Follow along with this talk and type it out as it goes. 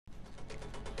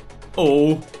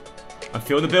Oh, I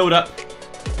feel the build-up.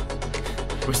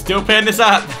 We're still playing this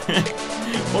up.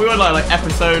 What we on like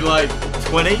episode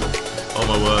 20? Oh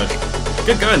my word.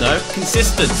 Good going though.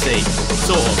 Consistency,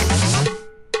 sort of.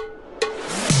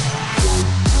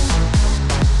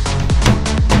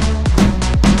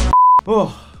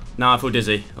 Oh, now I feel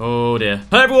dizzy. Oh dear.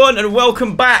 Hello everyone and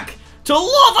welcome back to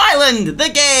Love Island, the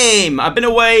game! I've been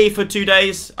away for 2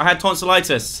 days. I had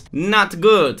tonsillitis. Not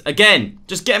good. Again,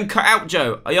 just get them cut out,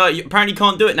 Joe. You apparently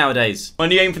can't do it nowadays. My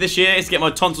new aim for this year is to get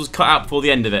my tonsils cut out before the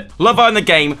end of it. Love Island, the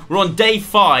game. We're on day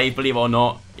 5, believe it or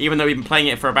not. Even though we've been playing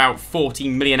it for about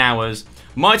 14 million hours.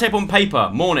 My tape on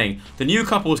paper, morning. The new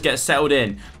couples get settled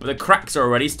in, but the cracks are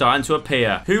already starting to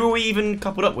appear. Who were we even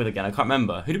coupled up with again? I can't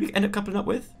remember. Who did we end up coupling up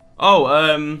with? Oh,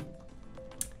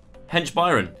 Hench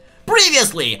Byron.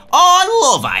 Previously on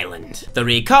Love Island, the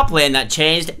recoupling that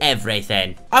changed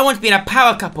everything. I want to be in a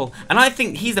power couple, and I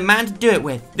think he's the man to do it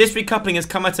with. This recoupling has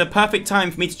come at a perfect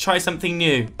time for me to try something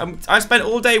new. I spent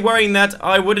all day worrying that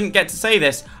I wouldn't get to say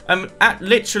this. I'm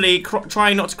literally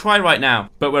trying not to cry right now.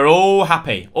 But we're all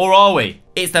happy, or are we?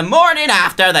 It's the morning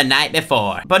after the night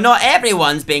before, but not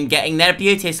everyone's been getting their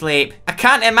beauty sleep. I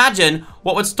can't imagine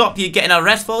what would stop you getting a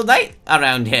restful night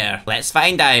around here. Let's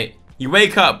find out. You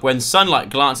wake up when sunlight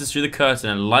glances through the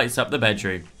curtain and lights up the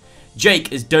bedroom.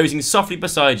 Jake is dozing softly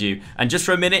beside you, and just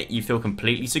for a minute you feel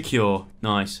completely secure.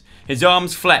 Nice. His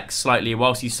arms flex slightly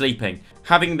whilst he's sleeping.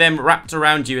 Having them wrapped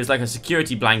around you is like a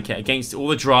security blanket against all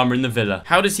the drama in the villa.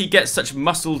 How does he get such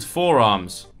muscled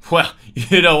forearms? Well,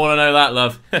 you don't want to know that,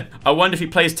 love. I wonder if he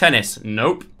plays tennis.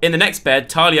 Nope. In the next bed,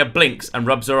 Talia blinks and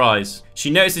rubs her eyes.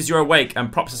 She notices you're awake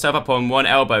and props herself up on one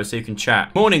elbow so you can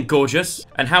chat. Morning, gorgeous.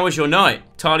 And how was your night?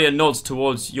 Talia nods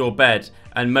towards your bed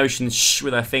and motions shh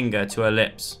with her finger to her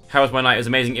lips. How was my night? It was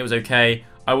amazing. It was okay.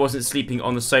 I wasn't sleeping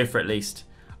on the sofa at least.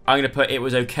 I'm going to put it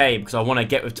was okay because I want to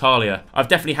get with Talia. I've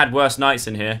definitely had worse nights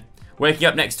in here. Waking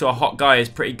up next to a hot guy is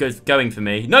pretty good going for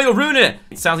me. No, you're ruining it!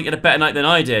 It sounds like you had a better night than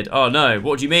I did. Oh no,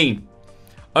 what do you mean?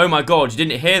 Oh my god, you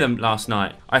didn't hear them last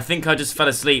night. I think I just fell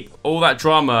asleep. All that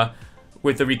drama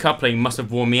with the recoupling must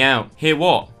have worn me out. Hear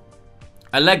what?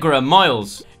 Allegra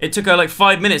Miles. It took her like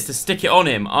 5 minutes to stick it on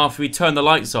him after we turned the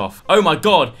lights off. Oh my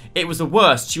god, it was the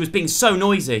worst. She was being so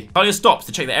noisy. Talia stops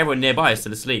to check that everyone nearby is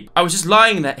still asleep. I was just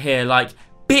lying here like,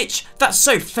 bitch, that's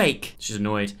so fake. She's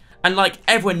annoyed. And like,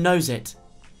 everyone knows it.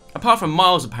 Apart from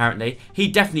Miles, apparently, he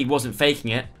definitely wasn't faking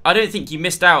it. I don't think you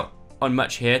missed out on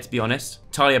much here, to be honest.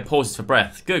 Talia pauses for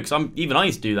breath. Good, because even I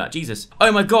used to do that. Jesus.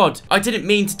 Oh my god, I didn't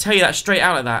mean to tell you that straight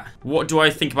out like that. What do I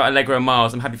think about Allegra and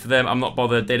Miles? I'm happy for them. I'm not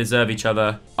bothered. They deserve each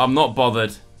other. I'm not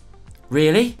bothered.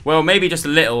 Really? Well, maybe just a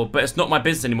little, but it's not my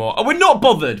business anymore. Oh, we're not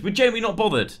bothered. We're genuinely not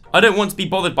bothered. I don't want to be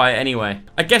bothered by it anyway.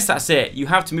 I guess that's it. You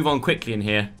have to move on quickly in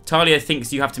here. Talia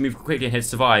thinks you have to move quickly in here to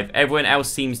survive. Everyone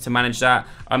else seems to manage that.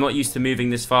 I'm not used to moving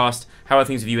this fast. How are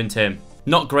things with you and Tim?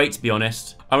 Not great, to be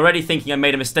honest. I'm already thinking I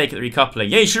made a mistake at the recoupling.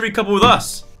 Yeah, you should recouple with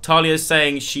us. Talia's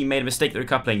saying she made a mistake at the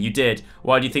recoupling. You did.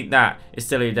 Why do you think that? It's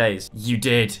still early days. You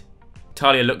did.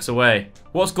 Talia looks away.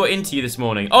 What's got into you this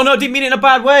morning? Oh no, I didn't mean it in a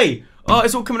bad way. Oh,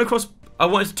 it's all coming across. I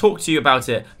wanted to talk to you about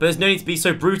it, but there's no need to be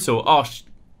so brutal. Oh,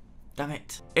 damn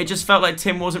it. It just felt like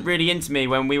Tim wasn't really into me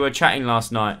when we were chatting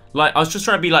last night. Like, I was just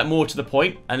trying to be like more to the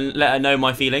point and let her know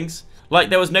my feelings.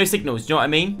 Like, there was no signals, do you know what I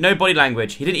mean? No body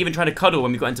language. He didn't even try to cuddle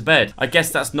when we got into bed. I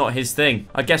guess that's not his thing.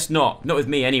 I guess not. Not with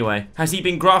me anyway. Has he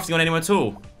been grafting on anyone at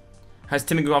all? Has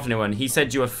Tim been grafting on anyone? He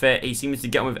said you were fit. He seems to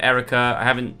get on with Erica. I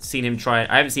haven't seen him try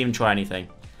anything.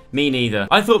 Me neither.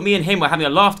 I thought me and him were having a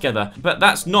laugh together, but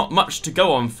that's not much to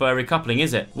go on for a recoupling,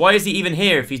 is it? Why is he even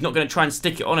here if he's not going to try and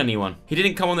stick it on anyone? He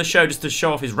didn't come on the show just to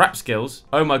show off his rap skills.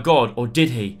 Oh my god, or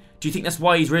did he? Do you think that's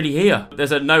why he's really here?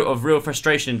 There's a note of real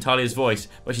frustration in Talia's voice,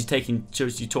 but she's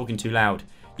talking too loud.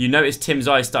 You notice Tim's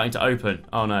eyes starting to open.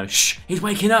 Oh no. Shh, he's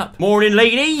waking up. Morning,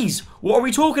 ladies. What are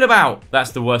we talking about?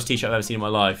 That's the worst t-shirt I've ever seen in my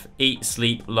life. Eat,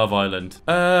 sleep, Love Island.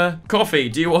 Coffee.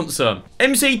 Do you want some?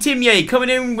 MC Timye coming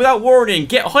in without warning.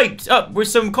 Get hyped up with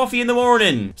some coffee in the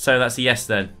morning. So that's a yes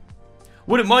then.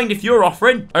 Wouldn't mind if you're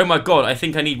offering. Oh my god, I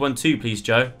think I need one too, please,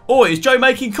 Joe. Oh, is Joe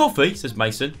making coffee? Says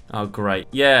Mason. Oh, great.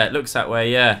 Yeah, it looks that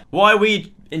way, yeah. Why are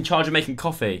we in charge of making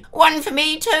coffee? One for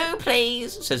me too,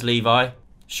 please, says Levi.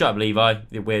 Shut up, Levi,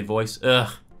 with your weird voice. Ugh.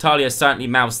 Talia silently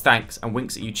mouths thanks and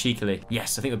winks at you cheekily.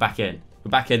 Yes, I think we're back in.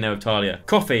 We're back in there with Talia.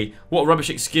 Coffee? What a rubbish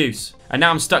excuse. And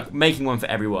now I'm stuck making one for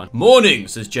everyone. Morning,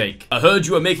 says Jake. I heard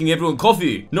you were making everyone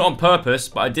coffee. Not on purpose,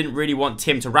 but I didn't really want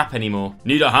Tim to rap anymore.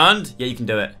 Need a hand? Yeah, you can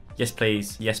do it. Yes,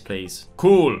 please. Yes, please.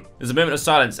 Cool. There's a moment of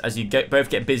silence as you both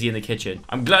get busy in the kitchen.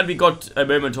 I'm glad we got a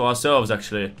moment to ourselves,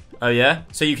 actually. Oh, yeah?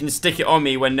 So you can stick it on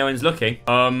me when no one's looking?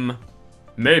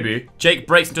 Maybe. Jake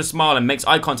breaks into a smile and makes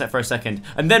eye contact for a second,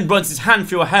 and then runs his hand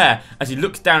through her hair as he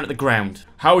looks down at the ground.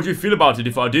 How would you feel about it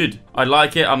if I did? I'd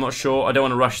like it, I'm not sure. I don't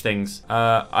want to rush things.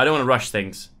 I don't want to rush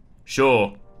things.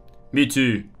 Sure. Me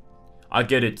too. I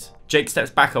get it. Jake steps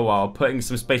back a while, putting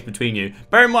some space between you.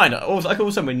 Bear in mind, like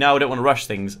also we now don't want to rush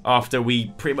things after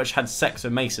we pretty much had sex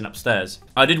with Mason upstairs.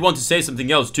 I did want to say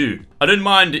something else too. I don't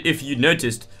mind if you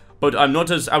noticed, but I'm not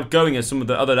as outgoing as some of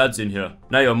the other lads in here.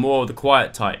 Now you're more the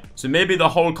quiet type. So maybe the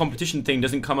whole competition thing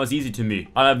doesn't come as easy to me.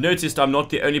 And I've noticed I'm not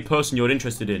the only person you're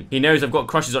interested in. He knows I've got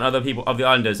crushes on other people of the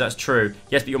Islanders. That's true.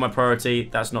 Yes, but you're my priority.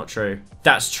 That's not true.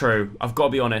 That's true. I've got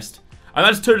to be honest. And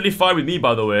that's totally fine with me,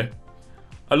 by the way.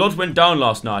 A lot went down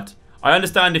last night. I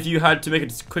understand if you had to make a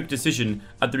quick decision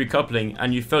at the recoupling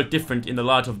and you felt different in the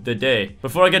light of the day.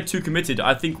 Before I get too committed,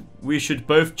 I think we should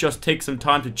both just take some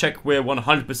time to check we're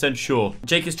 100% sure.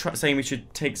 Jake is saying we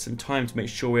should take some time to make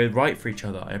sure we're right for each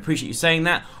other. I appreciate you saying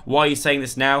that. Why are you saying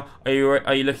this now? Are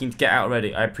you looking to get out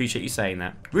already? I appreciate you saying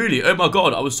that. Really? Oh my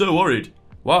god, I was so worried.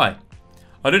 Why?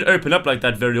 I don't open up like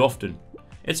that very often.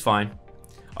 It's fine.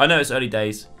 I know it's early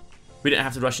days. We didn't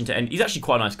have to rush into any. He's actually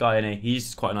quite a nice guy, isn't he?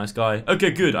 He's quite a nice guy. Okay,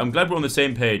 good. I'm glad we're on the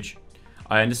same page.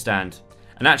 I understand.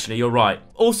 And actually, you're right.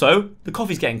 Also, the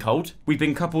coffee's getting cold. We've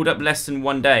been coupled up less than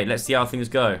 1 day. Let's see how things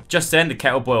go. Just then, the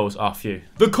kettle boils. Ah, phew.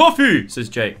 The coffee, says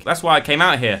Jake. That's why I came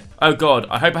out here. Oh, God.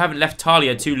 I hope I haven't left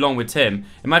Talia too long with Tim.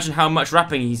 Imagine how much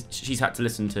rapping she's had to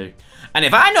listen to. And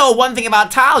if I know one thing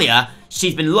about Talia,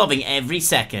 she's been loving every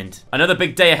second. Another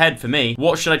big day ahead for me.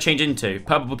 What should I change into?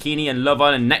 Purple bikini and Love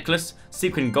Island necklace?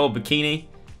 Sequin gold bikini?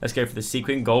 Let's go for the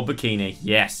sequin gold bikini.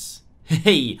 Yes.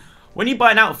 Hey. When you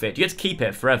buy an outfit, you get to keep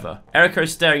it forever. Erica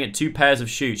is staring at 2 pairs of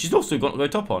shoes. She's also got no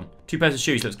top on. 2 pairs of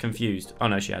shoes, looks confused. Oh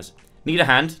no, she has. Need a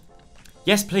hand?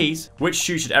 Yes, please. Which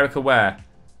shoe should Erica wear?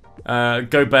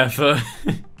 Go barefoot.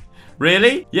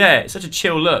 Really? Yeah, it's such a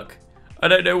chill look. I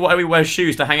don't know why we wear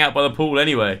shoes to hang out by the pool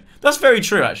anyway. That's very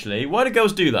true, actually. Why do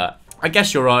girls do that? I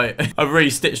guess you're right. I've really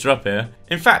stitched her up here.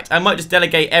 In fact, I might just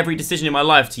delegate every decision in my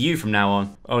life to you from now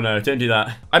on. Oh no, don't do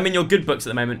that. I'm in your good books at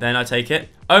the moment then, I take it.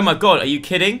 Oh my god, are you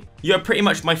kidding? You're pretty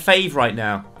much my fave right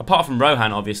now. Apart from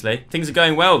Rohan, obviously. Things are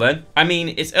going well then. I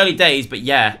mean, it's early days, but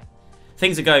yeah.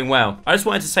 Things are going well. I just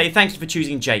wanted to say thank you for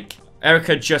choosing Jake.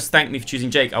 Erica just thanked me for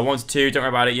choosing Jake. I wanted to. Don't worry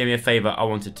about it. You owe me a favor. I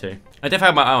wanted to. I definitely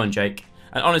had my eye on Jake.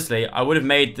 And honestly, I would have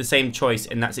made the same choice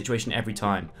in that situation every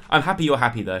time. I'm happy you're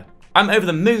happy though. I'm over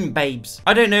the moon, babes.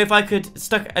 I don't know if I could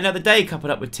stuck another day coupled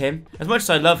up with Tim. As much as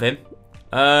I love him,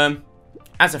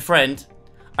 as a friend,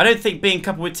 I don't think being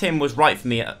coupled with Tim was right for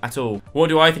me at all. What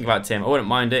do I think about Tim? I wouldn't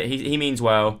mind it. He means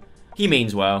well. He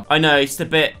means well. I know, it's just a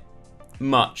bit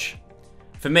much.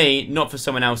 For me, not for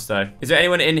someone else though. Is there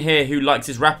anyone in here who likes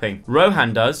his rapping?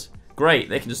 Rohan does. Great,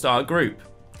 they can just start a group.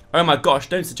 Oh my gosh,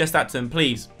 don't suggest that to him,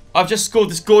 please. I've just scored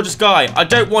this gorgeous guy. I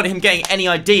don't want him getting any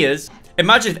ideas.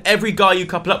 Imagine if every guy you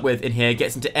couple up with in here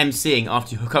gets into MCing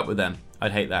after you hook up with them.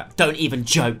 I'd hate that. Don't even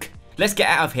joke. Let's get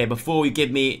out of here before you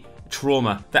give me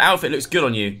trauma. The outfit looks good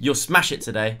on you. You'll smash it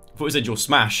today. I thought you said you'll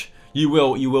smash. You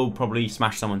will probably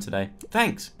smash someone today.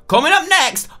 Thanks. Coming up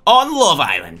next on Love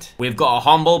Island, we've got a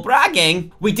humble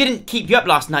bragging. We didn't keep you up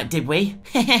last night, did we?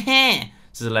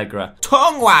 Says Allegra.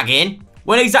 Tongue wagging.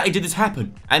 When exactly did this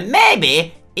happen? And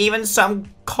maybe even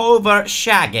some covert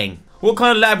shagging. What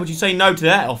kind of lad would you say no to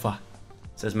that offer?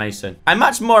 Says Mason. And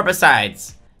much more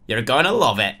besides. You're gonna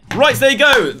love it. Right, so there you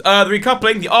go. The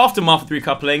recoupling, the aftermath of the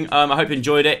recoupling. I hope you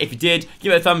enjoyed it. If you did,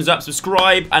 give it a thumbs up,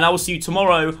 subscribe, and I will see you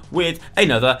tomorrow with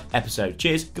another episode.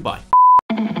 Cheers, goodbye.